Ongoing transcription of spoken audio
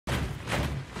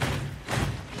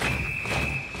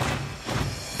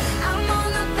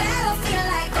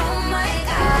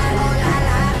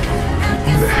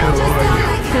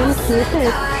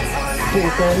stupid.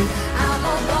 Stupid.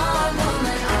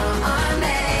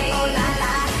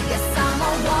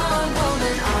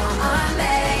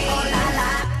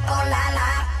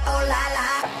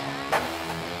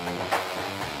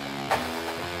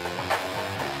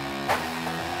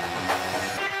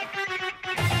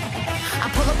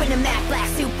 In a Mac black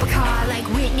supercar, like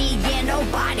Whitney, yeah, no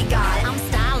bodyguard. I'm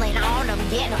styling on them,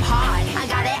 getting them hard. I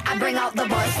got it, I bring out the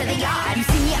boys to the yard. You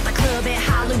see me at the club in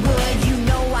Hollywood, you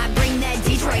know I bring that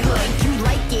Detroit hood. You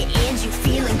like it and you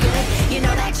feeling good, you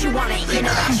know that you want it, you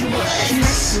know that you would.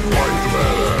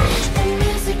 The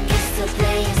music is still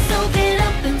playing, so get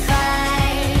up and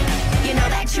fight. You know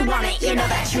that you want it, you know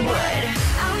that you would.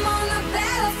 I'm on the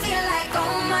battlefield like,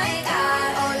 oh my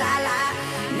God, oh la la.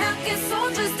 Knocking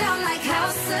soldiers down like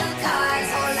house of cards,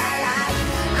 oh la la.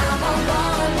 I'm a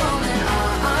born woman,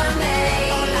 army,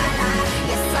 oh la la.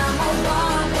 Yes, I'm a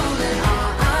born woman,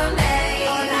 army,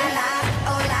 oh la la,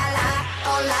 oh la la,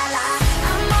 oh la la.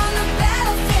 I'm on the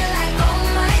battlefield like, oh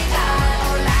my God,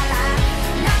 oh la la.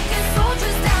 Knocking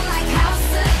soldiers down like house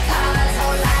of cards,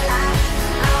 oh la la.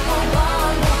 I'm a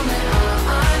born woman,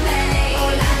 army,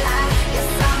 oh la la. Yes,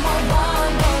 I'm a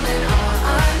born woman,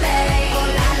 army, oh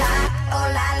la la, oh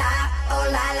la la, oh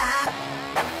la la.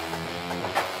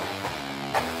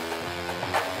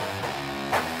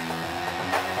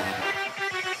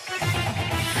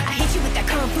 I hit you with that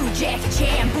kung fu Jackie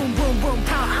Chan, boom, boom, boom,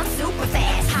 pow, I'm super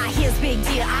fast. High heels, big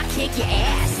deal, I kick your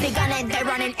ass. They gunning, they're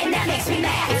running, and that makes me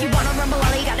mad. If you wanna rumble,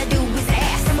 all you gotta do is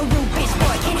ask. I'm a rude bitch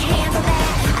boy, can handle that.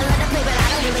 I let her play, but I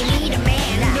don't really need a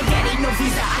man. No daddy, no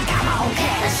visa, I got my own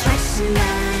cash. Strikes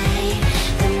tonight,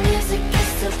 the music is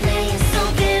still playing, so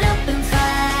get up and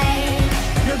fight.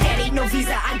 No daddy, no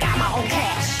visa, I got my own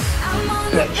cash. I'm on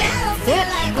the battlefield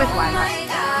like, with oh one. my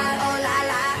God, oh la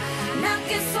la.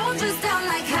 Knocking soldiers down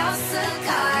like house of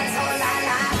cards, oh la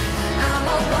la. I'm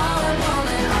a born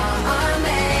woman,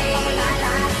 army, oh la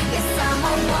la. Yes, I'm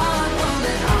a born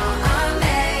woman,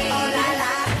 army, oh la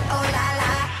la, oh la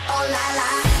la, oh la la.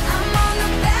 I'm on the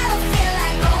battlefield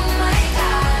like, oh my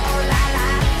God, oh la la.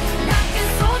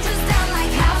 Knocking soldiers down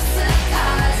like house of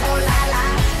cards, oh la la.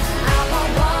 I'm a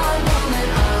born woman,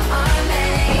 army,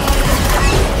 oh la la.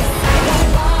 Yes, I'm a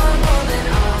born woman,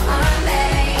 army,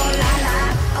 oh la la.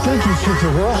 Thank you,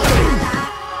 Sister Wall.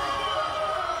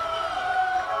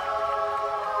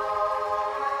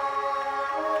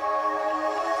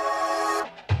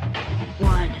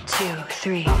 One, two,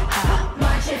 three.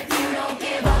 March if you don't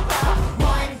give up.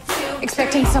 1, 2,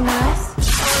 Expecting someone else?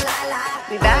 oh la la.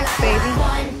 Be back, baby.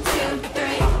 1, 2,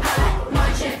 3, hot.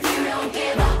 March if you don't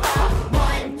give up.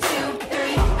 1, 2,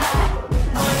 3, hot.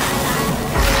 Oh la la.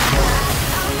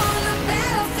 I'm on the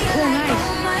battlefield Cool like, night.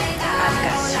 oh my God. I've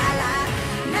got Oh la la.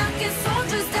 Knocking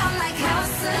soldiers down like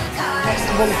house of cards. That's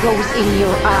what goes in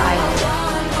your eye.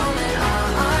 Born woman,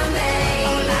 army,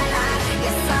 oh la la.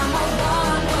 Yes, I'm a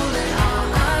born woman,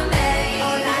 army,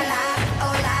 oh la la,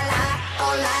 oh la la,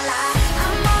 oh la la.